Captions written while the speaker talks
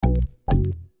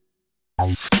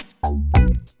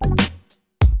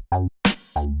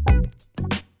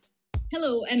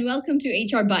Hello, and welcome to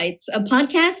HR Bytes, a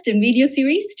podcast and video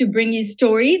series to bring you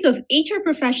stories of HR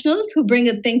professionals who bring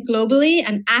a think globally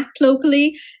and act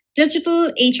locally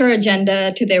digital HR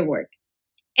agenda to their work.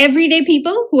 Everyday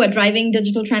people who are driving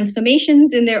digital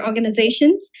transformations in their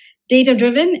organizations,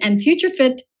 data-driven and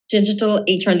future-fit digital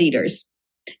HR leaders.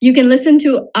 You can listen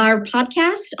to our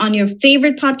podcast on your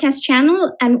favorite podcast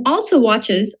channel and also watch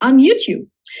us on YouTube.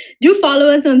 Do follow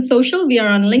us on social. We are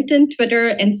on LinkedIn,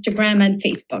 Twitter, Instagram, and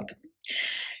Facebook.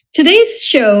 Today's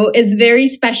show is very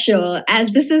special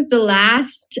as this is the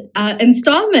last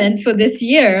installment for this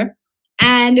year.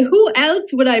 And who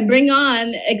else would I bring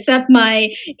on except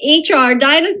my HR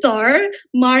dinosaur,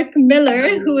 Mark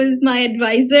Miller, who is my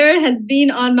advisor, has been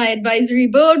on my advisory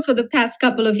board for the past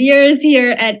couple of years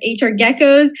here at HR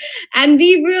Geckos. And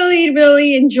we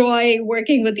really enjoy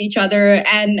working with each other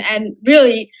and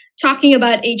really talking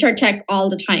about HR tech all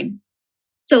the time.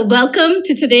 So welcome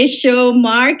to today's show,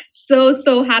 Mark.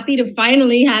 So happy to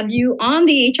finally have you on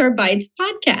the HR Bytes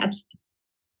podcast.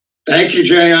 Thank you,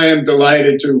 Jay. I am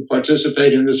delighted to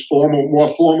participate in this more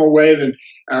formal way than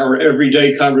our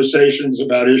everyday conversations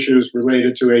about issues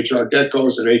related to HR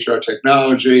Geckos and HR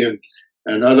technology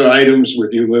and other items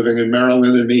with you living in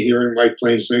Maryland and me here in White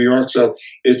Plains, New York. So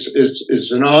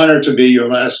it's an honor to be your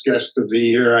last guest of the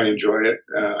year. I enjoy it.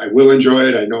 I will enjoy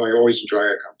it. I know I always enjoy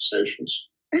our conversations.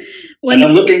 And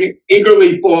I'm looking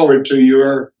eagerly forward to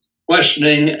your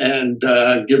questioning and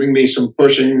giving me some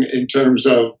pushing in terms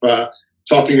of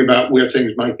talking about where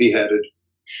things might be headed.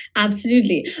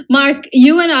 Absolutely. Mark,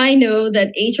 you and I know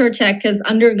that HR tech has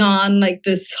undergone like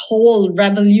this whole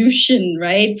revolution,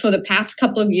 right? For the past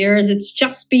couple of years, it's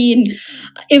just been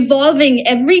evolving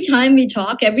every time we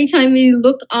talk, every time we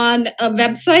look on a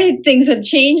website, things have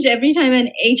changed. Every time an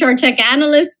HR tech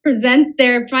analyst presents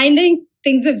their findings,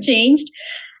 things have changed.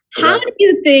 How do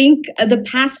you think the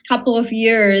past couple of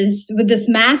years with this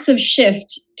massive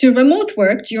shift to remote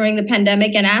work during the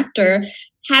pandemic and after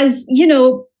has,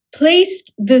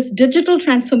 placed this digital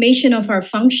transformation of our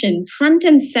function front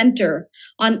and center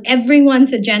on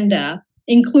everyone's agenda,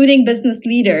 including business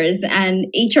leaders and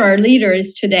HR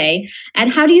leaders today? And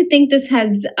how do you think this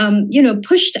has,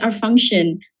 pushed our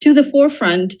function to the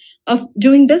forefront of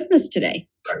doing business today?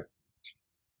 Right.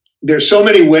 There's so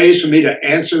many ways for me to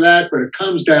answer that, but it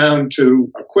comes down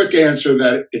to a quick answer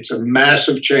that it's a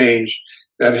massive change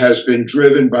that has been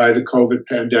driven by the COVID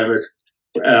pandemic,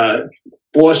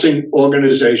 forcing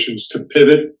organizations to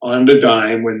pivot on the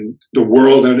dime when the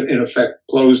world, in effect,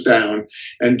 closed down,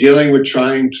 and dealing with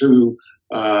trying to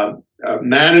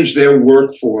manage their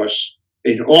workforce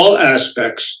in all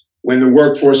aspects when the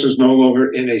workforce is no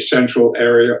longer in a central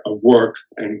area of work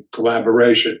and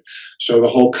collaboration. So the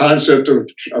whole concept of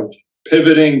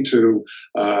pivoting to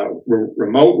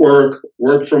remote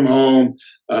work from home,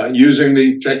 using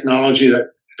the technology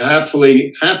that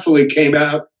happily came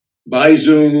out by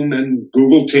Zoom and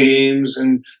Google Teams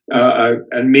and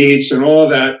Meets and all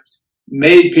that,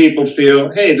 made people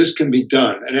feel, hey, this can be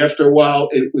done. And after a while,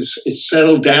 it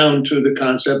settled down to the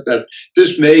concept that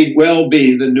this may well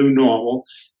be the new normal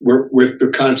with the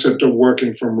concept of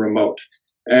working from remote.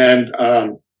 And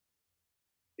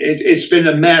it's been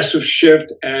a massive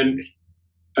shift. And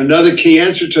another key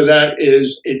answer to that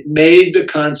is it made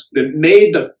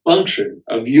the function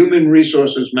of human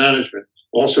resources management,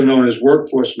 also known as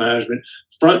workforce management,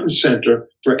 front and center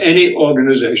for any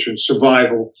organization's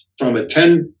survival, from a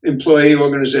 10-employee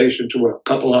organization to a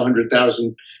couple of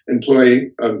 100,000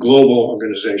 employee global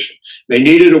organization. They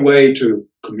needed a way to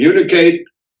communicate.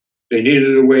 They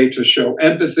needed a way to show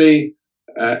empathy.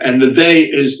 And the they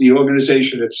is the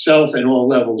organization itself and all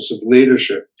levels of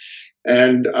leadership.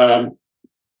 And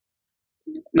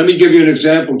let me give you an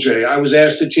example, Jay. I was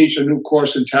asked to teach a new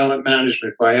course in talent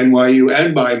management by NYU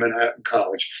and by Manhattan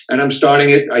College. And I'm starting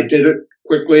it. I did it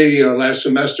quickly last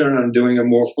semester, and I'm doing a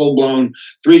more full-blown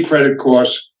 3-credit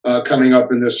course coming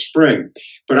up in this spring.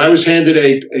 But I was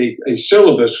handed a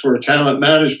syllabus for talent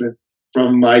management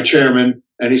from my chairman,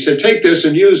 and he said, take this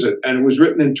and use it. And it was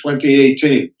written in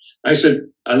 2018.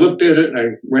 I looked at it and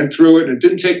I went through it, and it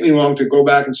didn't take me long to go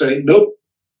back and say, nope,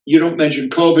 you don't mention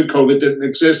COVID. COVID didn't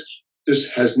exist.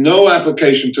 This has no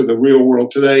application to the real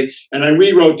world today. And I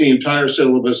rewrote the entire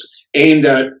syllabus aimed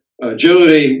at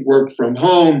agility, work from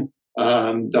home,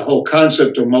 the whole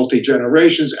concept of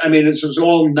multi-generations. I mean, this was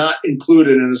all not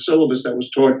included in a syllabus that was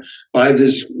taught by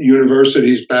these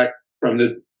universities back from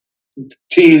the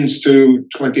teens to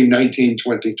 2019,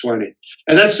 2020.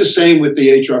 And that's the same with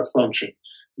the HR function.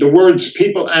 the words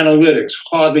people analytics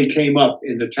hardly came up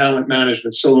in the talent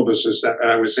management syllabuses that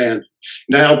I was in.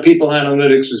 Now, people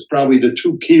analytics is probably the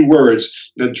two key words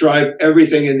that drive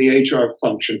everything in the HR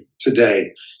function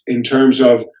today in terms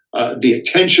of the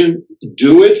attention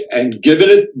due it and given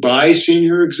it by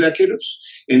senior executives,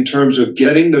 in terms of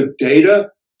getting the data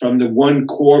from the one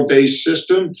core-based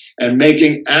system and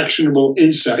making actionable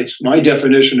insights. My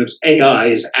definition of AI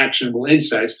is actionable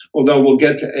insights, although we'll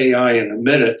get to AI in a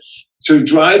minute, to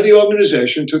drive the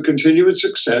organization to continue its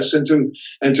success and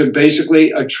to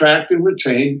basically attract and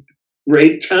retain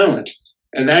great talent.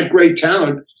 And that great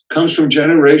talent comes from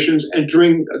generations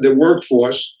entering the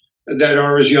workforce that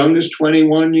are as young as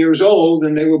 21 years old,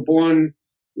 and they were born,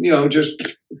 they're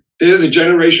the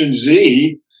Generation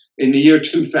Z in the year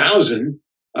 2000.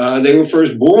 They were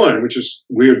first born, which is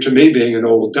weird to me, being an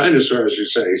old dinosaur, as you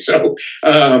say. So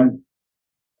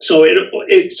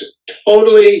it's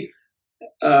totally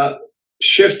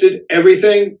shifted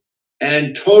everything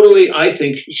and totally, I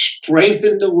think,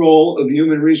 strengthened the role of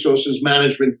human resources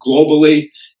management globally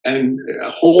and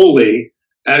wholly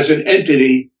as an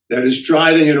entity that is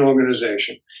driving an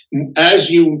organization. As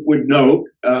you would note,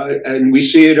 and we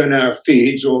see it on our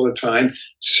feeds all the time,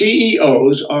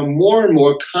 CEOs are more and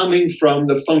more coming from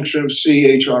the function of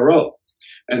CHRO,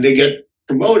 and they get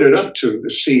promoted up to the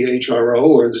CHRO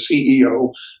or the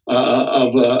CEO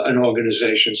of an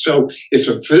organization. So it's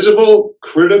a visible,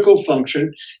 critical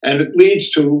function, and it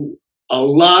leads to a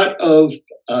lot of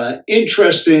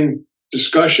interesting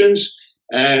discussions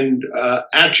and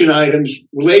action items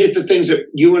related to things that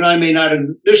you and I may not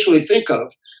initially think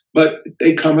of, but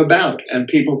they come about and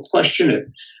people question it.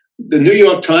 The New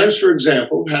York Times, for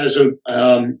example, has a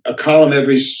column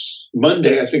every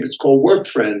Monday. I think it's called Work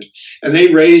Friend, and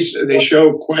they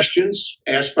show questions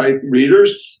asked by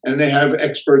readers, and they have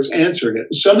experts answering it.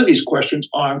 And some of these questions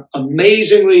are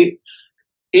amazingly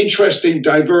interesting,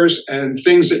 diverse, and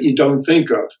things that you don't think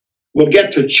of. We'll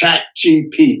get to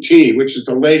ChatGPT, which is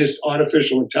the latest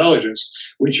artificial intelligence,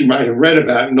 which you might have read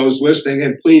about. And those listening,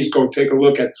 and please go take a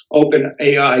look at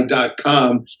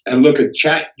openai.com and look at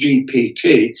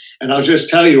ChatGPT. And I'll just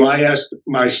tell you, I asked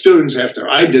my students after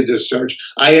I did this search,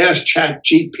 I asked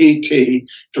ChatGPT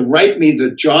to write me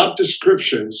the job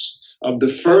descriptions of the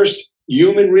first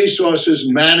human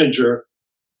resources manager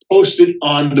posted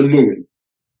on the moon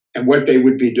and what they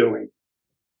would be doing.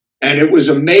 And it was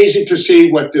amazing to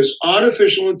see what this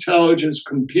artificial intelligence,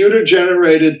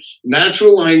 computer-generated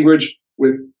natural language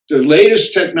with the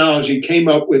latest technology came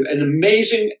up with an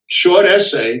amazing short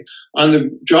essay on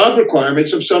the job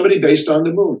requirements of somebody based on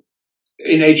the moon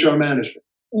in HR management.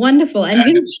 Wonderful. And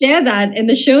we'll share that in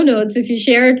the show notes. If you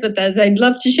share it with us, I'd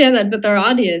love to share that with our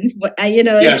audience.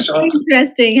 It's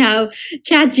interesting how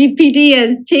ChatGPT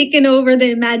has taken over the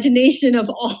imagination of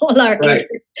all our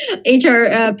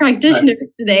HR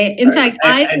practitioners today. In fact,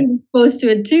 I was exposed to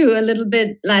it too a little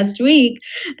bit last week.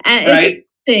 It's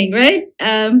interesting, right?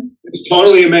 It's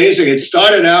totally amazing. It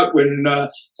started out when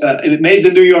it made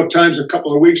the New York Times a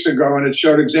couple of weeks ago, and it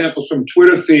showed examples from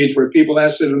Twitter feeds where people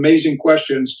asked it amazing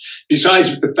questions,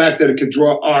 besides the fact that it could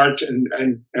draw art and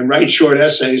write short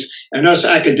essays. And us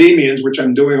academians, which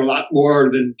I'm doing a lot more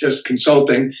than just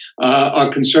consulting,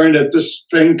 are concerned that this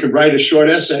thing could write a short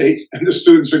essay and the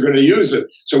students are going to use it.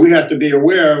 So we have to be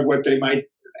aware of what they might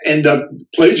end up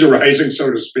plagiarizing,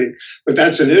 so to speak. But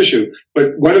that's an issue.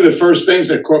 But one of the first things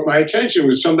that caught my attention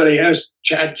was somebody asked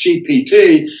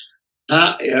ChatGPT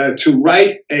to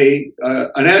write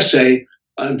an essay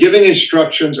giving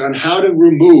instructions on how to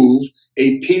remove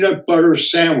a peanut butter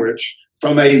sandwich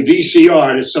from a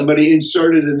VCR that somebody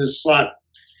inserted in the slot,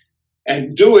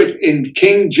 and do it in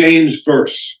King James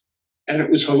verse. And it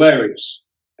was hilarious.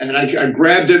 And I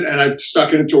grabbed it and I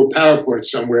stuck it into a PowerPoint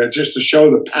somewhere just to show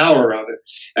the power of it.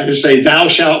 And to say, thou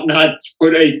shalt not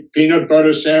put a peanut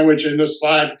butter sandwich in the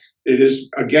slot. It is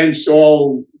against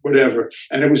all whatever.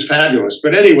 And it was fabulous.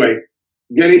 But anyway,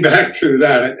 getting back to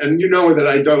that, and you know that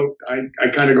I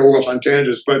kind of go off on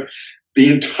tangents, but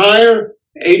the entire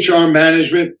HR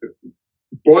management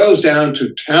boils down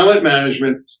to talent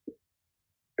management,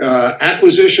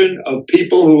 acquisition of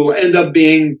people who will end up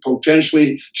being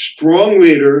potentially strong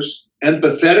leaders,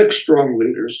 empathetic strong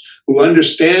leaders who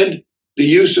understand the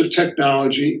use of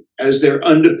technology as their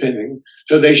underpinning.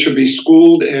 So they should be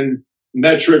schooled in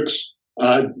metrics,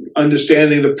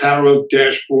 understanding the power of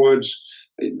dashboards,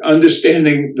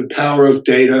 understanding the power of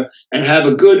data, and have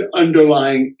a good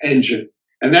underlying engine.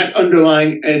 And that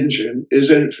underlying engine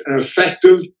is an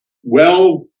effective,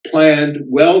 well-planned,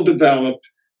 well-developed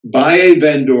by a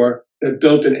vendor that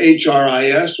built an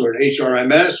HRIS or an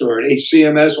HRMS or an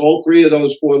HCMS. All three of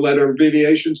those four-letter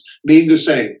abbreviations mean the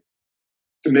same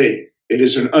to me. It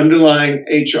is an underlying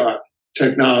HR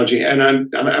technology. And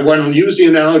I want to use the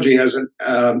analogy as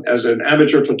an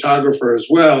amateur photographer as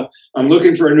well. I'm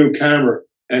looking for a new camera.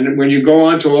 And when you go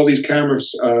onto all these camera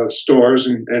stores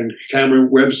and camera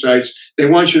websites, they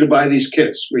want you to buy these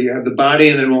kits where you have the body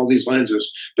and then all these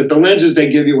lenses. But the lenses they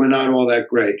give you are not all that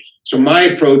great. So my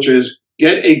approach is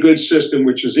get a good system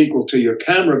which is equal to your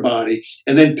camera body,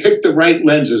 and then pick the right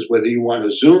lenses, whether you want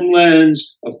a zoom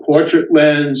lens, a portrait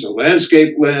lens, a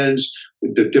landscape lens,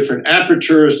 with the different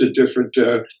apertures, the different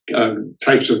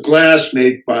types of glass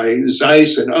made by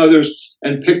Zeiss and others,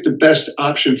 and pick the best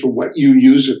option for what you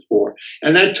use it for.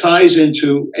 And that ties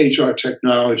into HR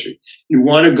technology. You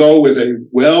want to go with a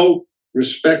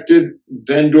well-respected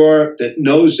vendor that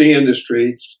knows the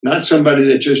industry, not somebody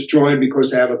that just joined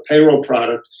because they have a payroll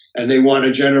product and they want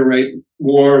to generate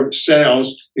more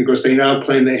sales because they now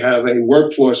claim they have a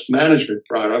workforce management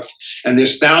product, and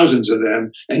there's thousands of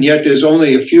them, and yet there's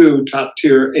only a few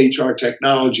top-tier HR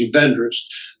technology vendors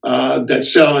that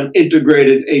sell an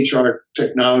integrated HR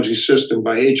technology system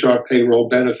by HR, payroll,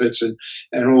 benefits,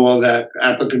 and all of that,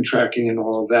 applicant tracking and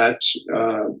all of that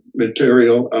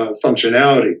material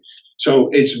functionality. So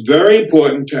it's very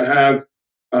important to have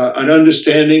an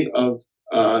understanding of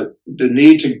the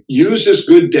need to use this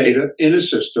good data in a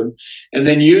system and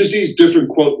then use these different,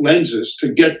 quote, lenses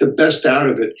to get the best out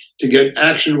of it, to get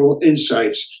actionable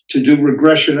insights, to do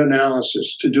regression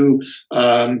analysis, to do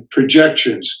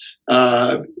projections.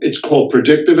 It's called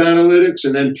predictive analytics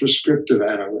and then prescriptive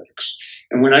analytics.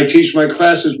 And when I teach my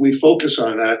classes, we focus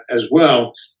on that as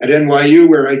well. At NYU,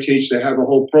 where I teach, they have a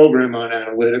whole program on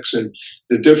analytics. And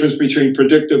the difference between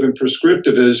predictive and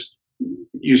prescriptive is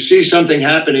you see something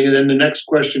happening, and then the next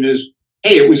question is,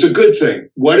 hey, it was a good thing.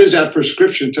 What is our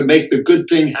prescription to make the good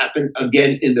thing happen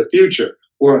again in the future?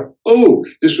 Or, oh,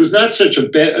 this was not such a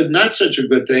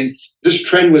good thing. This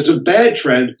trend was a bad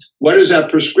trend. What is our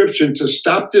prescription to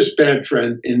stop this bad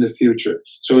trend in the future?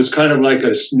 So it's kind of like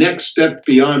a next step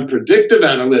beyond predictive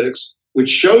analytics, which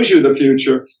shows you the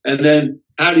future, and then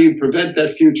how do you prevent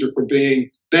that future from being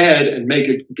bad and make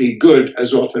it be good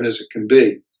as often as it can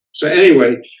be? So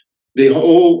anyway, the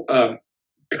whole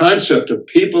concept of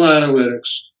people analytics,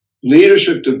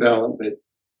 leadership development,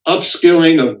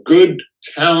 upskilling of good,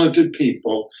 talented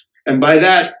people. And by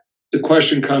that, the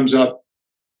question comes up,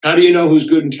 how do you know who's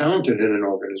good and talented in an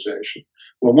organization?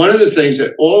 Well, one of the things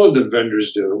that all of the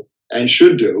vendors do and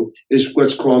should do is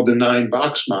what's called the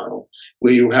 9-box model,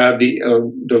 where you have the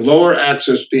lower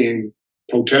axis being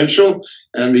potential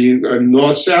and the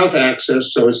north-south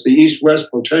axis. So it's the east-west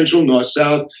potential,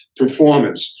 north-south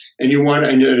performance. And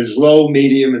it is low,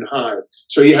 medium, and high.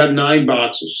 So you have 9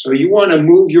 boxes. So you want to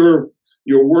move your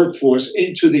workforce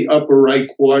into the upper right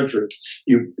quadrant.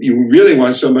 You really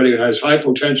want somebody who has high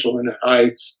potential and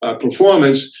high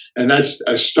performance, and that's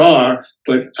a star.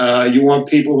 But you want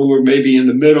people who are maybe in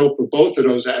the middle for both of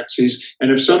those axes. And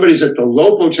if somebody's at the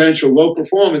low potential, low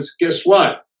performance, guess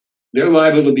what? They're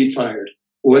liable to be fired.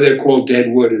 Or they're called dead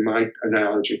wood in my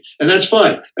analogy. And that's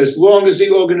fine. As long as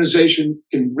the organization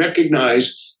can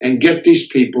recognize and get these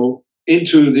people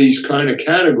into these kind of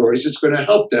categories, it's going to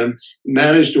help them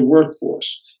manage the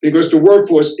workforce. Because the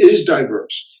workforce is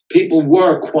diverse. People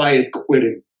were quiet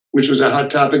quitting, which was a hot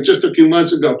topic just a few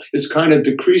months ago. It's kind of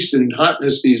decreased in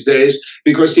hotness these days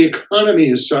because the economy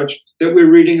is such that we're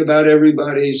reading about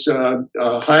everybody's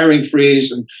hiring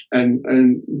freeze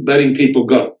and letting people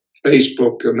go.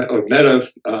 Facebook, or Meta,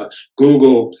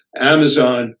 Google,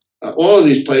 Amazon, all of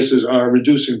these places are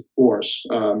reducing force.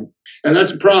 And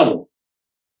that's a problem.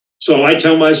 So I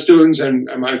tell my students and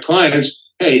my clients,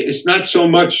 hey, it's not so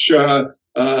much a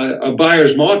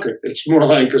buyer's market. It's more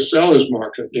like a seller's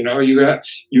market. You know,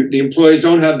 the employees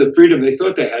don't have the freedom they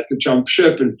thought they had to jump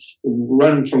ship and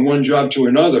run from one job to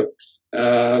another.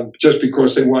 Just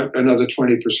because they want another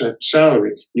 20%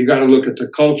 salary. You got to look at the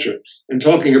culture. And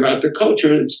talking about the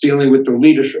culture, it's dealing with the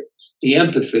leadership, the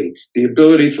empathy, the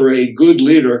ability for a good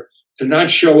leader to not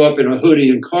show up in a hoodie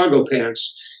and cargo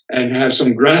pants and have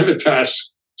some gravitas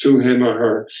to him or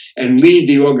her and lead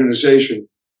the organization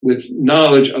with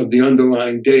knowledge of the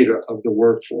underlying data of the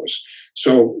workforce.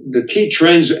 So the key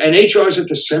trends, and HR is at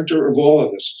the center of all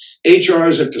of this. HR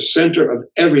is at the center of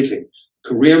everything.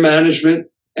 Career management,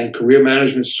 and career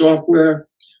management software,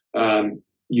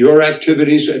 your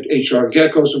activities at HR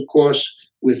Geckos, of course,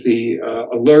 with the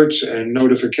alerts and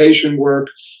notification work,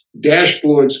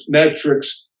 dashboards,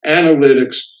 metrics,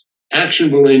 analytics,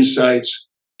 actionable insights,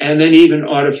 and then even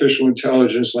artificial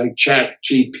intelligence like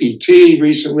ChatGPT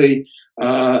recently,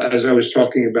 as I was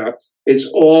talking about. It's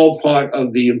all part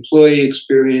of the employee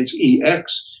experience,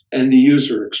 EX, and the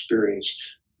user experience.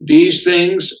 These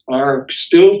things are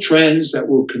still trends that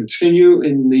will continue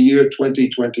in the year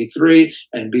 2023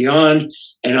 and beyond.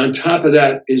 And on top of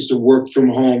that is the work from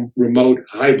home remote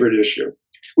hybrid issue,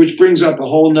 which brings up a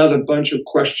whole nother bunch of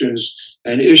questions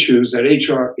and issues that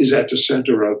HR is at the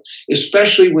center of,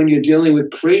 especially when you're dealing with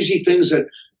crazy things that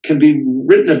can be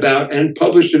written about and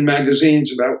published in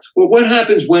magazines about, well, what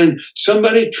happens when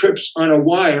somebody trips on a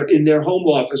wire in their home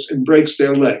office and breaks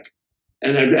their leg?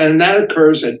 And that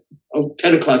occurs at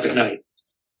 10 o'clock at night.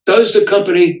 Is the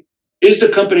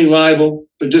company liable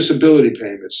for disability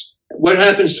payments? What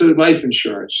happens to life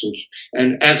insurance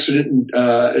and accident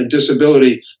and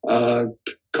disability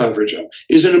coverage?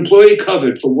 Is an employee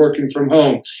covered for working from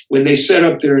home when they set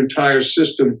up their entire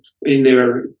system in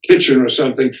their kitchen or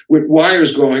something with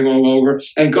wires going all over,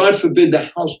 and God forbid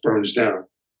the house burns down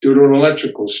due to an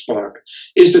electrical spark?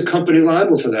 Is the company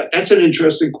liable for that? That's an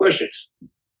interesting question.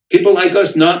 People like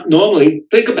us not normally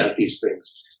think about these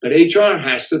things, but HR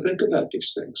has to think about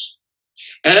these things.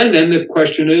 And then the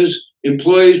question is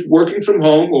employees working from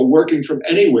home or working from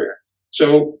anywhere.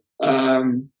 So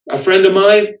a friend of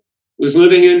mine was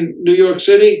living in New York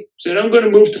City, said, I'm going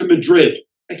to move to Madrid.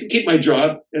 I can keep my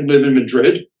job and live in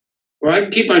Madrid, or I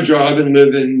can keep my job and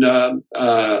live in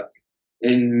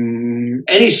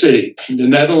any city in the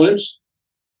Netherlands.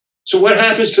 So what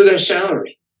happens to their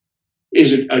salary?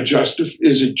 Is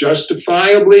it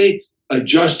justifiably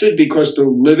adjusted because the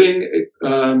living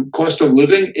cost of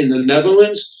living in the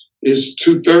Netherlands is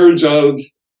 2/3 of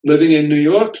living in New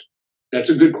York? That's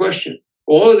a good question.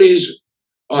 All of these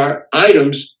are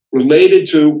items related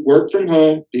to work from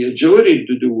home, the agility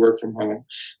to do work from home,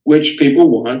 which people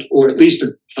want, or at least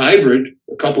a hybrid,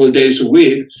 a couple of days a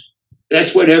week.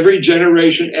 That's what every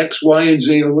generation X, Y, and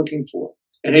Z are looking for.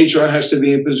 And HR has to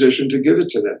be in position to give it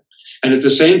to them. And at the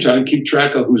same time, keep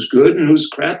track of who's good and who's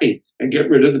crappy and get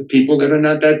rid of the people that are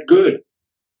not that good.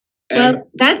 Well,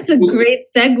 that's a great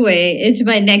segue into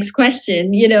my next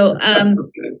question.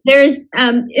 There's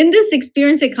in this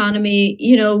experience economy,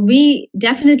 we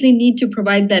definitely need to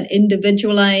provide that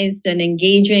individualized and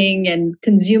engaging and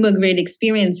consumer grade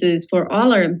experiences for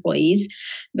all our employees,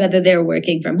 whether they're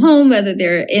working from home, whether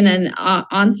they're in an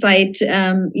on-site,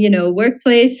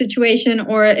 workplace situation,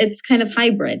 or it's kind of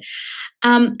hybrid.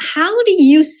 How do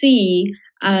you see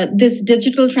this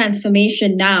digital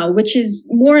transformation now, which is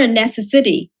more a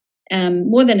necessity?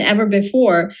 More than ever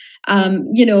before,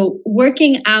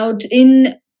 working out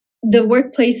in the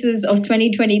workplaces of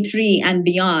 2023 and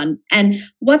beyond? And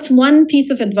what's one piece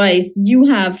of advice you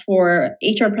have for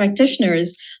HR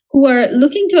practitioners who are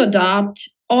looking to adopt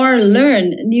or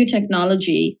learn new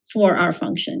technology for our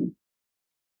function?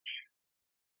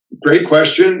 Great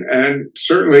question, and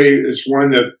certainly it's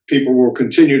one that people will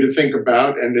continue to think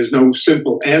about, and there's no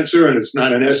simple answer, and it's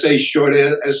not an short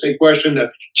essay question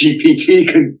that GPT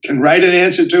can write an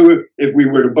answer to if we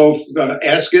were to both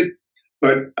ask it.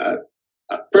 But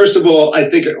first of all, I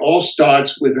think it all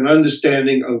starts with an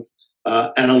understanding of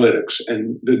analytics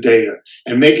and the data,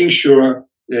 and making sure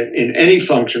that in any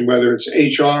function, whether it's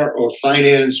HR or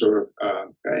finance or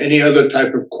any other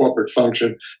type of corporate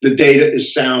function, the data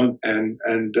is sound and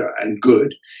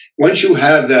good. Once you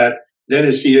have that, then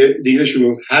it's the issue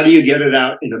of how do you get it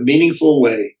out in a meaningful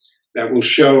way that will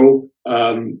show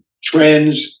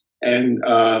trends and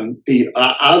be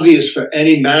obvious for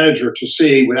any manager to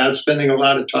see without spending a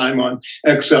lot of time on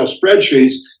Excel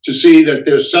spreadsheets, to see that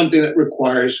there's something that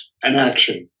requires an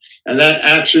action. And that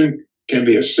action can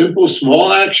be a simple,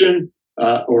 small action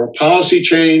or a policy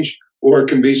change, or it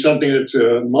can be something that's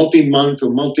a multi-month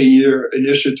or multi-year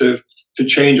initiative to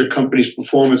change a company's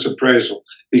performance appraisal,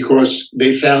 because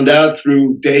they found out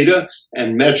through data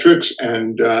and metrics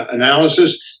and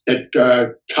analysis that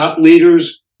top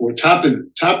leaders or top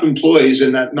employees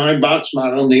in that 9-box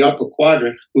model in the upper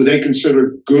quadrant, who they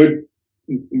consider good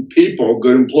people,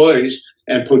 good employees,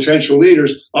 and potential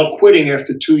leaders, are quitting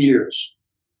after 2 years.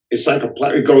 It's like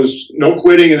it goes no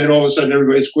quitting, and then all of a sudden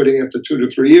everybody's quitting after 2 to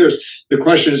 3 years. The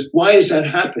question is, why is that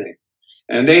happening?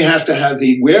 And they have to have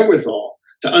the wherewithal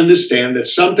to understand that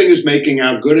something is making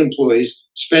our good employees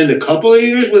spend a couple of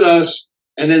years with us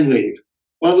and then leave.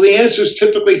 Well, the answers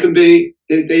typically can be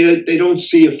they don't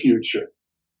see a future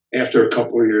after a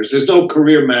couple of years. There's no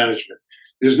career management.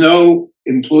 There's no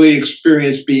employee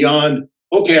experience beyond,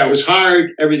 okay, I was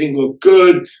hired, everything looked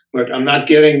good, but I'm not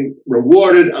getting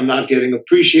rewarded, I'm not getting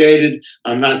appreciated,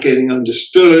 I'm not getting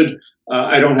understood,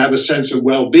 I don't have a sense of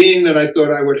well-being that I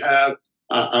thought I would have,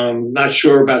 I'm not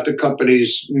sure about the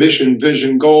company's mission,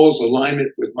 vision, goals,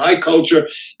 alignment with my culture,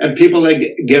 and people that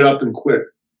get up and quit.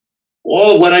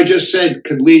 All what I just said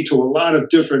could lead to a lot of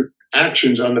different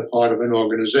actions on the part of an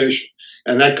organization.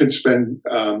 And that could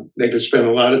they could spend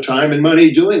a lot of time and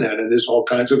money doing that. And there's all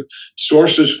kinds of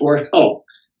sources for help.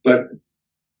 But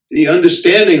the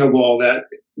understanding of all that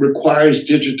requires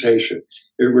digitation.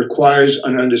 It requires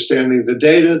an understanding of the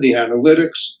data, the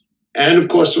analytics, and of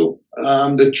course,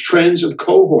 the trends of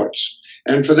cohorts.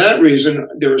 And for that reason,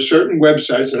 there are certain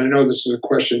websites, and I know this is a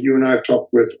question you and I have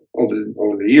talked with over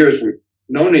the years. We've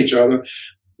known each other.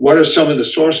 What are some of the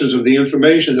sources of the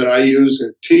information that I use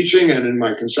in teaching and in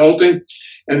my consulting?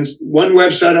 And one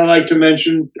website I like to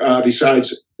mention,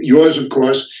 besides yours, of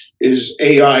course, is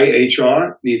AI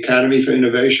HR, the Academy for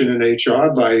Innovation in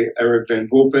HR by Eric Van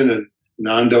Vulpen and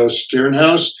Nando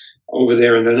Sternhaus over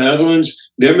there in the Netherlands.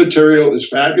 Their material is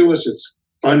fabulous. It's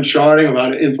fun charting, a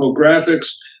lot of infographics.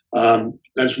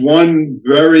 That's one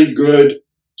very good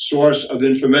source of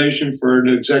information for an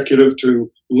executive to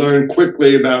learn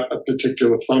quickly about a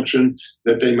particular function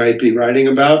that they might be writing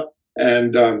about.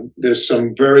 And there's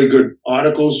some very good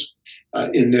articles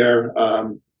in their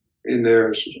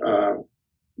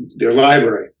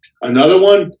library. Another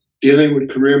one dealing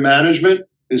with career management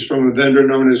is from a vendor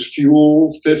known as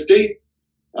Fuel 50.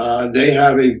 They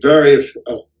have a very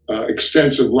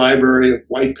extensive library of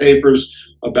white papers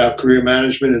about career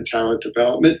management and talent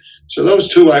development. So those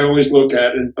two I always look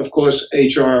at. And of course,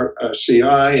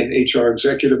 HRCI and HR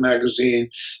Executive Magazine.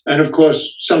 And of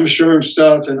course, some SHRM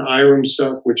stuff and IRM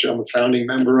stuff, which I'm a founding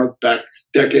member of back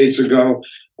decades ago,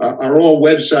 are all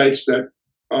websites that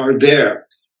are there.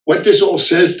 What this all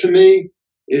says to me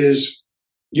is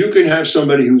you can have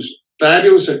somebody who's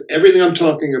fabulous at everything I'm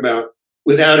talking about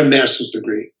without a master's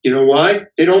degree. You know why?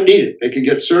 They don't need it. They can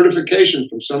get certifications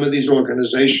from some of these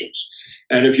organizations.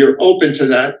 And if you're open to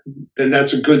that, then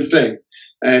that's a good thing.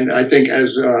 And I think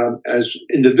as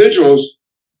individuals,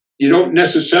 you don't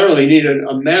necessarily need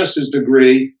a master's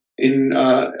degree in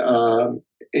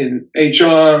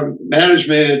HR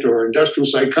management or industrial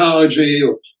psychology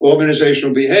or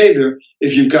organizational behavior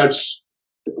if you've got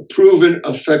proven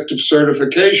effective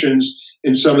certifications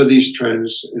in some of these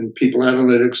trends in people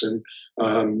analytics and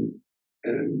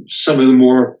some of the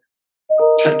more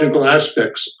technical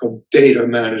aspects of data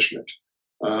management.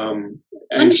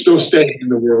 And still staying in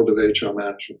the world of HR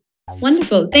management.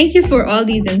 Wonderful. Thank you for all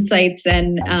these insights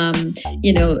and,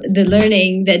 the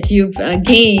learning that you've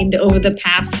gained over the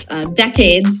past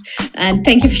decades. And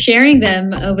thank you for sharing them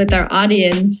with our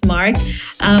audience, Mark.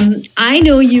 I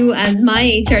know you as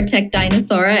my HR tech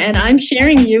dinosaur, and I'm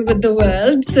sharing you with the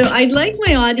world. So I'd like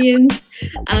my audience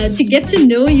to get to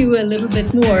know you a little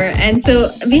bit more. And so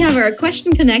we have our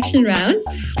question connection round.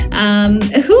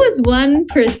 Who is one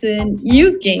person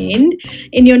you gained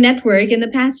in your network in the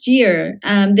past year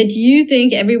that you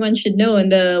think everyone should know in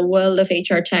the world of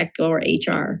HR tech or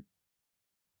HR?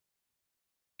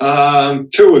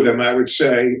 Two of them, I would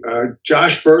say.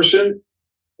 Josh Bersin,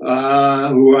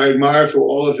 who I admire for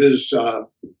all of his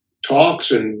talks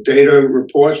and data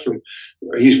reports.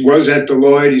 He was at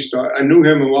Deloitte. I knew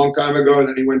him a long time ago, and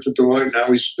then he went to Deloitte.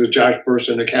 Now he's the Josh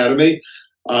Bersin Academy.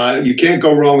 You can't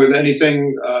go wrong with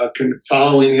anything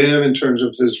following him in terms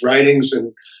of his writings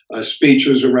and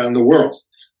speeches around the world.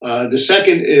 The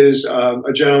second is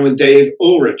a gentleman, Dave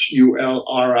Ulrich,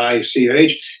 Ulrich.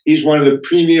 He's one of the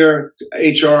premier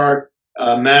HR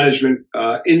management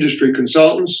industry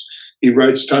consultants. He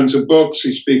writes tons of books.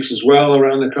 He speaks as well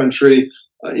around the country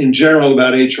in general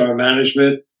about HR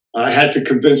management. I had to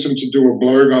convince him to do a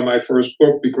blurb on my first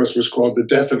book because it was called The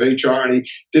Death of HR, and he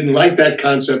didn't like that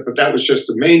concept, but that was just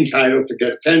the main title to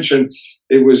get attention.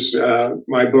 It was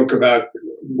my book about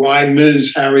why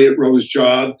Ms. Harriet Rowe's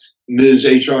job, Ms.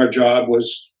 HR job,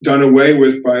 was done away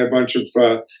with by a bunch of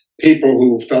people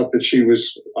who felt that she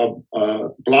was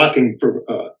blocking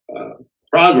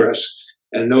progress.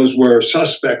 And those were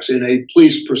suspects in a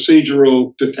police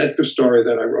procedural detective story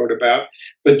that I wrote about.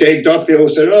 But Dave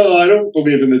Duffield said, "Oh, I don't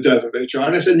believe in the death of HR."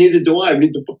 And I said, "Neither do I.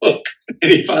 Read the book."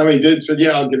 And he finally did, said,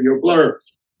 "Yeah, I'll give you a blurb."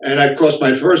 And of course,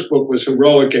 my first book was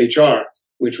Heroic HR,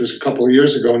 which was a couple of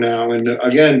years ago now. And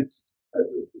again,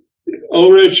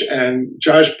 Ulrich and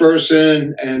Josh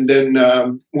Bersin, and then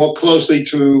more closely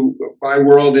to my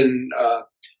world in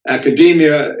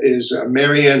academia is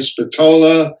Marianne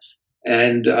Spatola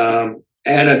and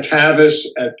Anna Tavis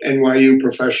at NYU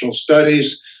Professional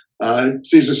Studies.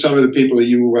 These are some of the people that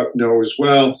you know as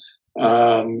well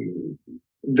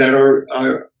that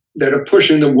are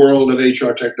pushing the world of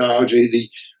HR technology,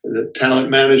 the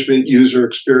talent management, user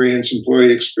experience,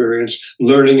 employee experience,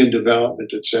 learning and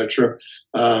development, etc.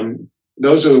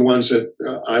 Those are the ones that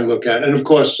I look at, and of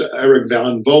course, Eric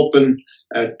Van Vulpen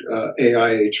at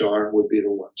AIHR would be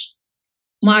the ones.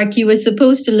 Mark, you were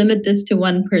supposed to limit this to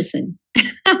one person.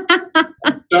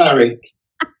 Sorry. Sorry.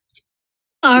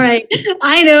 All right.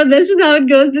 I know this is how it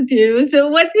goes with you. So,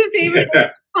 what's your favorite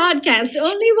podcast?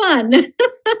 Only one.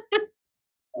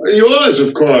 Yours,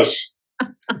 of course.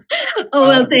 Oh,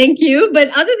 well, thank you.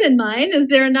 But other than mine, is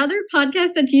there another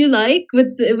podcast that you like,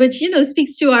 which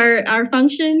speaks to our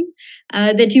function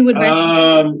that you would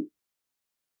recommend?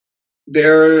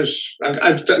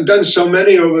 I've done so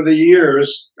many over the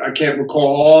years. I can't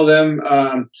recall all of them.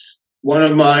 One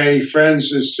of my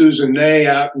friends is Susan Ney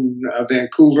out in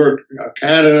Vancouver,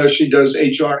 Canada. She does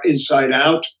HR Inside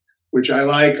Out, which I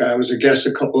like. I was a guest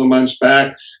a couple of months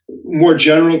back. More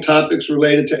general topics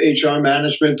related to HR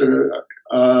management.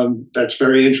 That's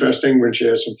very interesting when she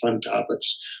has some fun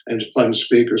topics and fun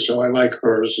speakers. So I like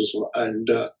hers as well. And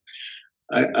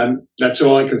that's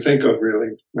all I can think of really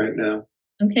right now.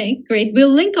 Okay, great.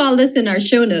 We'll link all this in our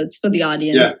show notes for the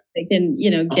audience. Yeah. They can,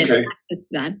 get access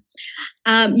to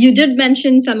that. You did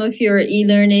mention some of your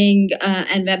e-learning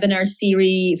and webinar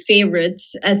series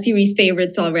favorites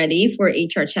already for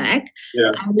HR Check.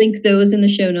 Yeah. I'll link those in the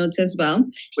show notes as well.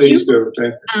 Please do.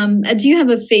 Thank you. Do you have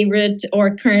a favorite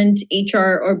or current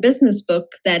HR or business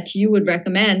book that you would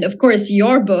recommend? Of course,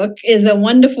 your book is a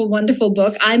wonderful, wonderful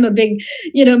book. I'm a big,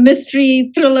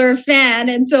 mystery thriller fan,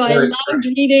 and so I loved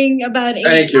reading about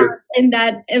HR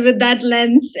with that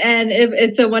lens, and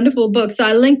it's a wonderful book. So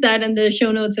I'll link that in the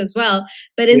show notes as well.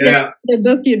 But is there a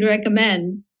book you'd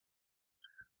recommend?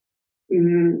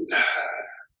 There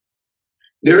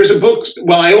is a book.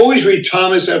 Well, I always read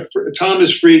Thomas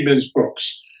Friedman's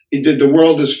books. He did The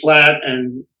World is Flat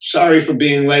and Sorry for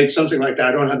Being Late, something like that.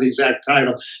 I don't have the exact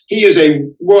title. He is a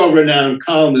world-renowned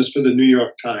columnist for the New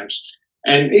York Times.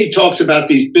 And he talks about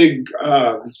these big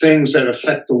things that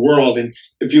affect the world. And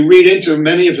if you read into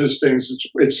many of his things,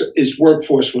 it's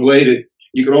workforce related.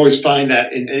 You can always find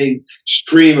that in any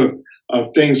stream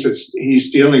of things that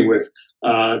he's dealing with,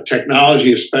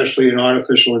 technology, especially in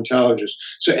artificial intelligence.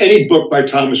 So any book by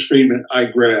Thomas Friedman, I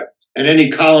grab. And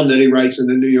any column that he writes in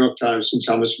the New York Times, since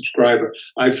I'm a subscriber,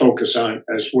 I focus on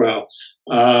as well.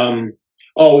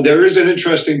 There is an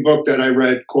interesting book that I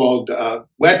read called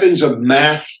Weapons of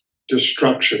Math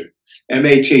Destruction.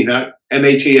 M-A-T, not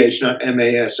M-A-T-H, not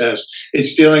M-A-S-S.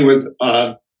 It's dealing with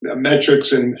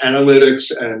metrics and analytics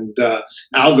and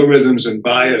algorithms and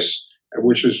bias,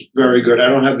 which is very good. I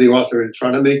don't have the author in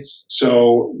front of me,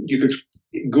 so you could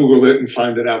Google it and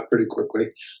find it out pretty quickly.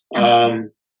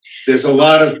 There's a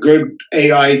lot of good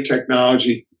AI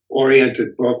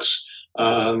technology-oriented books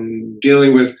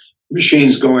dealing with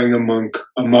machines going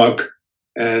amok,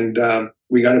 and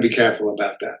we got to be careful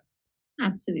about that.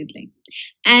 Absolutely.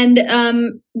 And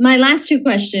my last two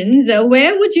questions,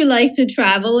 where would you like to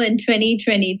travel in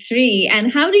 2023,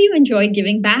 and how do you enjoy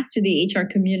giving back to the HR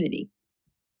community?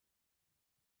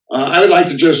 I would like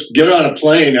to just get on a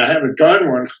plane. I haven't gotten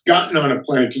on a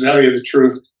plane, to tell you the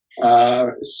truth,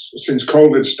 since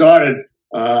COVID started.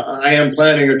 I am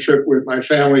planning a trip with my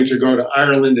family to go to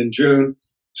Ireland in June.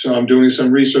 So I'm doing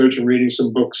some research and reading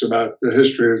some books about the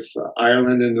history of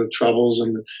Ireland and the Troubles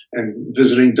and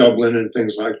visiting Dublin and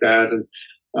things like that.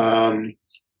 And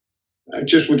I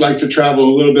just would like to travel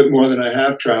a little bit more than I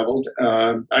have traveled.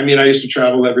 I used to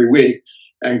travel every week.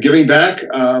 And giving back,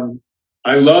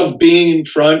 I love being in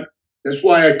front. That's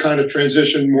why I kind of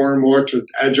transitioned more and more to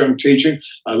adjunct teaching.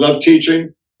 I love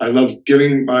teaching. I love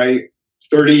giving my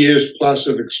 30 years plus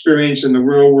of experience in the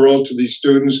real world to these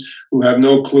students who have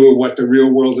no clue of what the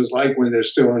real world is like when they're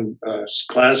still in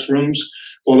classrooms.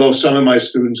 Although some of my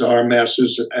students are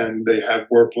masters and they have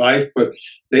work life, but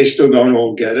they still don't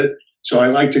all get it. So I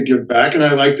like to give back, and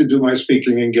I like to do my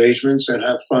speaking engagements and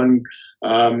have fun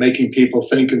making people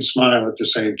think and smile at the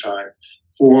same time.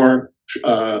 For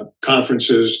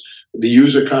conferences, the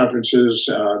user conferences,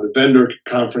 the vendor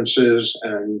conferences,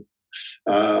 and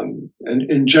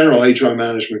in general, HR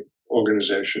management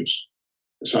organizations.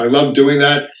 So I love doing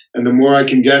that. And the more I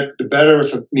can get, the better.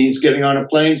 If it means getting on a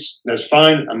plane, that's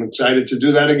fine. I'm excited to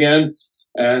do that again.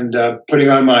 And putting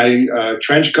on my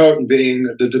trench coat and being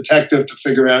the detective to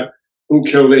figure out who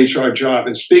killed HR Job.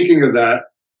 And speaking of that,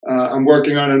 I'm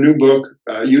working on a new book.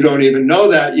 You don't even know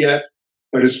that yet,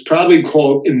 but it's probably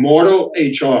called Immortal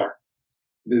HR,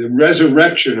 the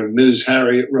resurrection of Ms.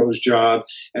 Harriet Rose Job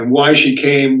and why she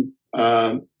came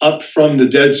up from the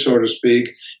dead, so to speak,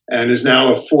 and is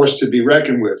now a force to be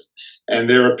reckoned with. And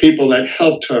there are people that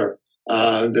helped her,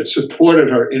 that supported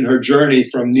her in her journey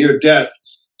from near death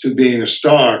to being a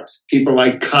star. People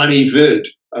like Connie Vid,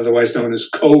 otherwise known as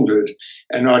COVID,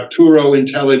 and Arturo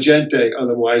Intelligente,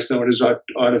 otherwise known as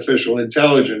artificial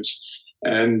intelligence,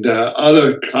 and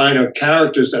other kind of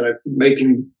characters that are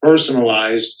making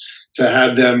personalized to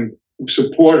have them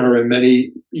support her in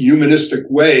many humanistic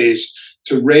ways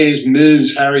to raise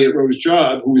Ms. Harriet Rose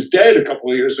Job, who was dead a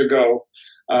couple of years ago,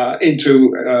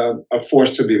 into a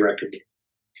force to be reckoned with.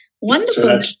 Wonderful. So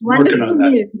that's working on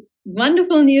that. News.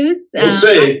 Wonderful news. We'll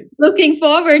see. Looking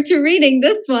forward to reading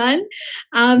this one.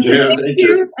 Thank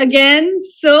you again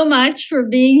so much for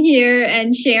being here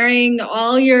and sharing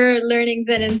all your learnings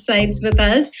and insights with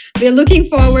us. We're looking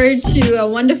forward to a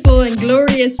wonderful and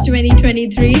glorious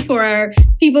 2023 for our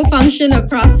People Function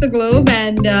across the globe.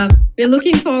 And we're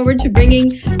looking forward to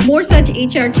bringing more such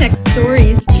HR tech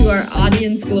stories to our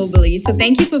audience globally. So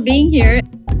thank you for being here.